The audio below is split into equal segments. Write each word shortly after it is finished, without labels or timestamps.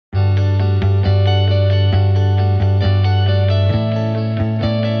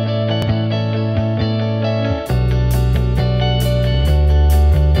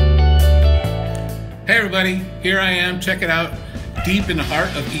everybody, here I am, check it out, deep in the heart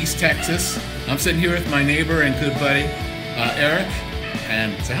of East Texas. I'm sitting here with my neighbor and good buddy, Eric,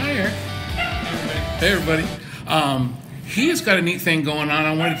 and say hi, Eric. Hey everybody. He has got a neat thing going on.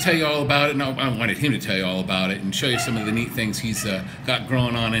 I wanted to tell you all about it. No, I wanted him to tell you all about it and show you some of the neat things he's got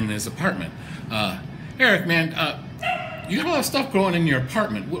growing on in his apartment. Eric, man, you got a lot of stuff growing in your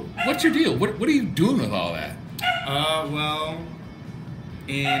apartment. What's your deal? What are you doing with all that? Well,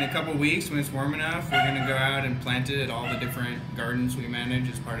 in a couple weeks, when it's warm enough, we're going to go out and plant it at all the different gardens we manage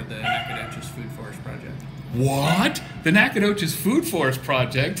as part of the Nacogdoches Food Forest Project. What? The Nacogdoches Food Forest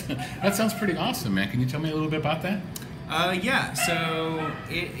Project? That sounds pretty awesome, man. Can you tell me a little bit about that? Yeah, so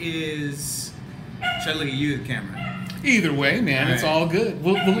it is... Should I look at you, the camera? Either way, man, all it's right. all good.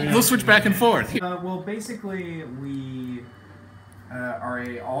 We'll switch back and forth. Well, basically, we are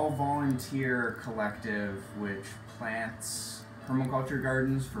a all-volunteer collective which plants permaculture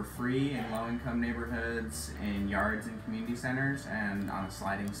gardens for free in low-income neighborhoods, in yards and community centers, and on a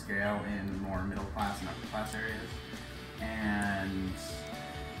sliding scale in more middle-class and upper-class areas. And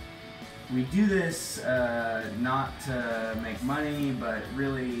we do this not to make money, but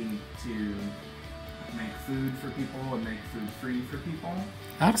really to make food for people and make food free for people.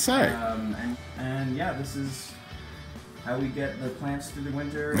 Outside. And yeah, this is how we get the plants through the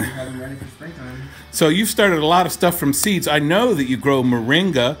winter and have them ready for springtime. So you've started a lot of stuff from seeds. I know that you grow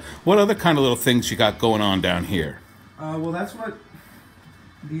moringa. What other kind of little things you got going on down here? Well, that's what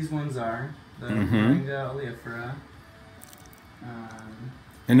these ones are. The Moringa oleifera.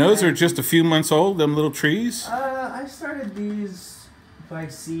 And those are just a few months old, them little trees? I started these by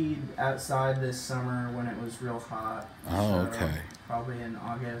seed outside this summer when it was real hot. Oh, so okay. Probably in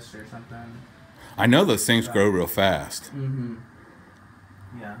August or something. I know those things grow real fast. Mm-hmm.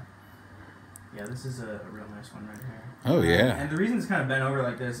 Yeah. Yeah, this is a real nice one right here. Oh, yeah. And the reason it's kind of bent over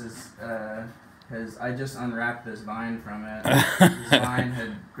like this is because I just unwrapped this vine from it. This vine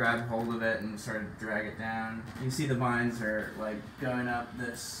had grabbed hold of it and started to drag it down. You see the vines are like going up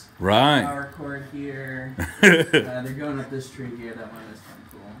this Right. power cord here. They're going up this tree here. That one is kind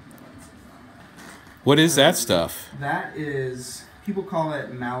of cool. That one's on that. What is that stuff? That is... People call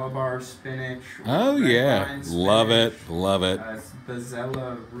it Malabar spinach. Oh, red yeah. vine Love it. spinach. Love it. It's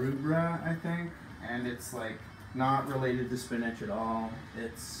Bazella rubra, I think. And it's like not related to spinach at all.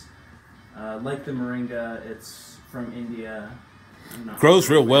 It's like the moringa. It's from India. Grows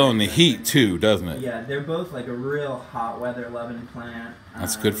real well in the heat, too, doesn't it? Yeah, they're both like a real hot weather loving plant.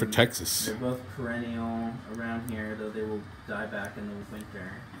 That's good for Texas. They're both perennial around here, though they will die back in the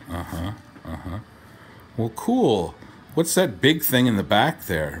winter. Uh-huh. Uh-huh. Well, cool. What's that big thing in the back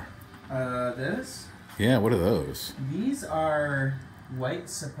there? This? Yeah, what are those? These are white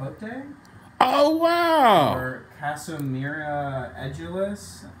sapote. Oh, wow. Or Casomira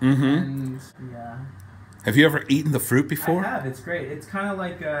edulis. Mm-hmm. And yeah. Have you ever eaten the fruit before? I have. It's great. It's kind of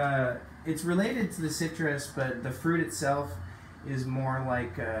like it's related to the citrus, but the fruit itself is more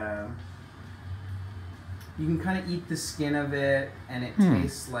like you can kind of eat the skin of it, and it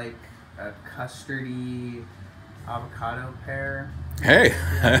tastes like a custardy avocado pear. Hey,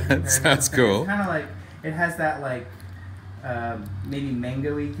 that sounds cool. It's kind of like it has that like maybe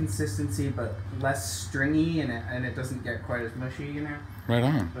mango-y consistency, but less stringy, and it doesn't get quite as mushy, you know. Right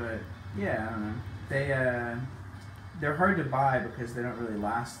on. But yeah, I don't know. They're hard to buy because they don't really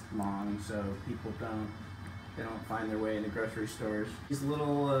last long, so people don't find their way into grocery stores. These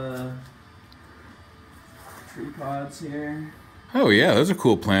little tree pods here. Oh yeah, those are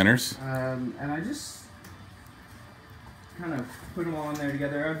cool planters. And I just kind of put them all in there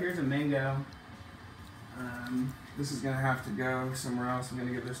together. Oh, here's a mango. This is gonna have to go somewhere else. I'm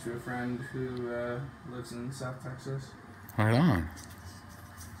gonna give this to a friend who lives in South Texas. Right on.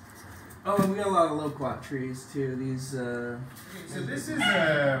 Oh, and we got a lot of loquat trees too. These. So this is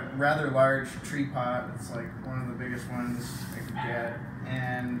a rather large tree pot. It's like one of the biggest ones I could get,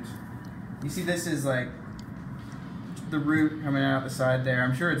 and you see this is like the root coming out the side there.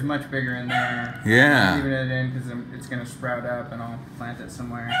 I'm sure it's much bigger in there. Yeah. I'm leaving it in because it's gonna sprout up, and I'll plant it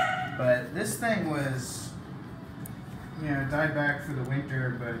somewhere. But this thing was, died back for the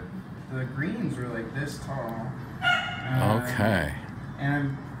winter, but the greens were like this tall. Okay.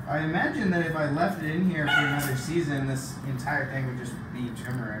 And I imagine that if I left it in here for another season, this entire thing would just be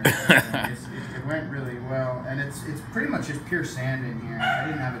gibberish. It went really well, and it's pretty much just pure sand in here. I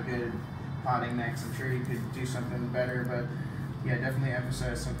didn't have a good potting mix. I'm sure you could do something better, but yeah, definitely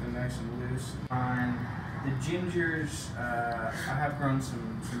emphasize something nice and loose. On the gingers, I have grown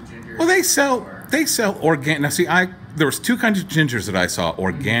some gingers. Well, they sell organic. Now, see, there was two kinds of gingers that I saw: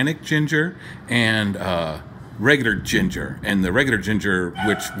 organic ginger and regular ginger, and the regular ginger,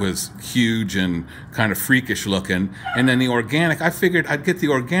 which was huge and kind of freakish looking, and then the organic. I figured I'd get the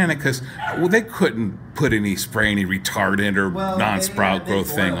organic because they couldn't put any spray, any retardant or non-sprout growth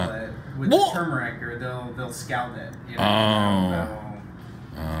they thing boil on. it with the turmeric, or they'll scald it. You know, that'll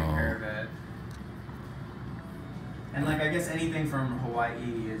take care of it. And like I guess anything from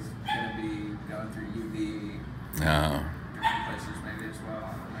Hawaii is gonna be going through UV. Different places maybe as well.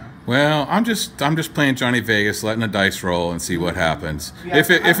 I don't know. Well, I'm just playing Johnny Vegas, letting the dice roll and see what happens. Yeah, if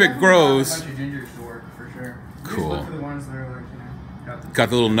it grows. A bunch of gingers to work for sure. Cool. Just look for the ones that are like, you know, got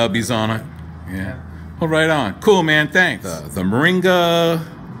the little nubbies on it. Yeah. Well, right on. Cool, man. Thanks. The moringa.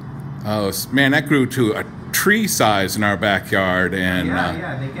 Oh man, that grew to a tree size in our backyard, and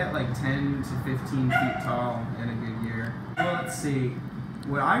yeah, they get like 10 to 15 feet tall in a good year. Well, let's see.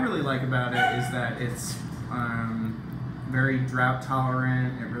 What I really like about it is that it's very drought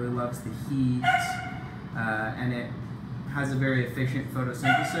tolerant. It really loves the heat, and it has a very efficient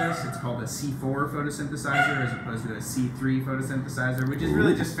photosynthesis. It's called a C4 photosynthesizer as opposed to a C3 photosynthesizer, which is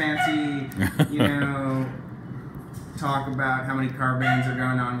really just fancy, you know, talk about how many carbons are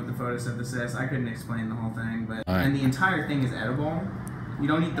going on with the photosynthesis. I couldn't explain the whole thing, but and the entire thing is edible. You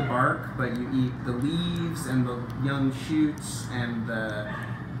don't eat the bark, but you eat the leaves and the young shoots and the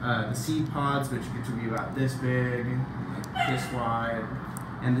seed pods, which get to be about this big, like this wide.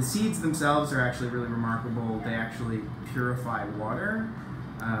 And the seeds themselves are actually really remarkable. They actually purify water.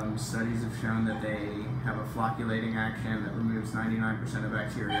 Studies have shown that they have a flocculating action that removes 99% of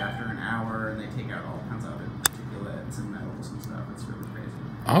bacteria after an hour, and they take out all kinds of other particulates and metals and stuff. It's really crazy.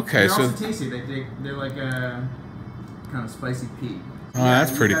 Okay, they're also tasty. They're like a kind of spicy peat. Oh,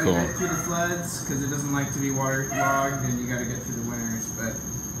 that's pretty cool. You gotta get through the floods because it doesn't like to be waterlogged, and you gotta get through the winters, but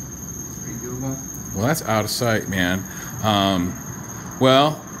it's pretty doable. Well, that's out of sight, man.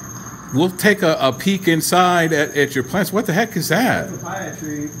 Well, we'll take a peek inside at your plants. What the heck is that? That's a papaya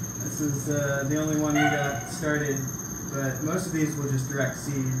tree. This is the only one we got started, but most of these will just direct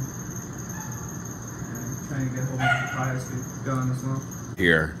seed. Trying to get a whole bunch of papayas going as well.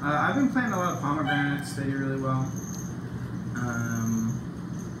 Here. I've been planting a lot of pomegranates. They do really well.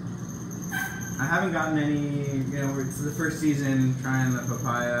 I haven't gotten any, you know, it's the first season trying the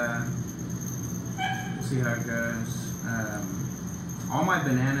papaya. We'll see how it goes. All my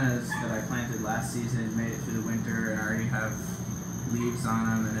bananas that I planted last season made it through the winter and I already have leaves on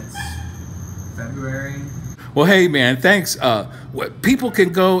them, and it's February. Well, hey, man, thanks. People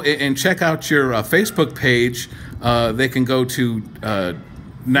can go and check out your Facebook page. They can go to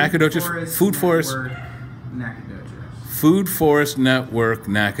Nacogdoches Food Forest Nacogdoches. Food Forest Network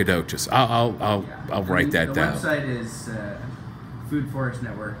Nacogdoches. I'll write that down. The website is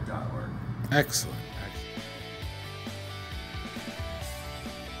foodforestnetwork.org. Excellent.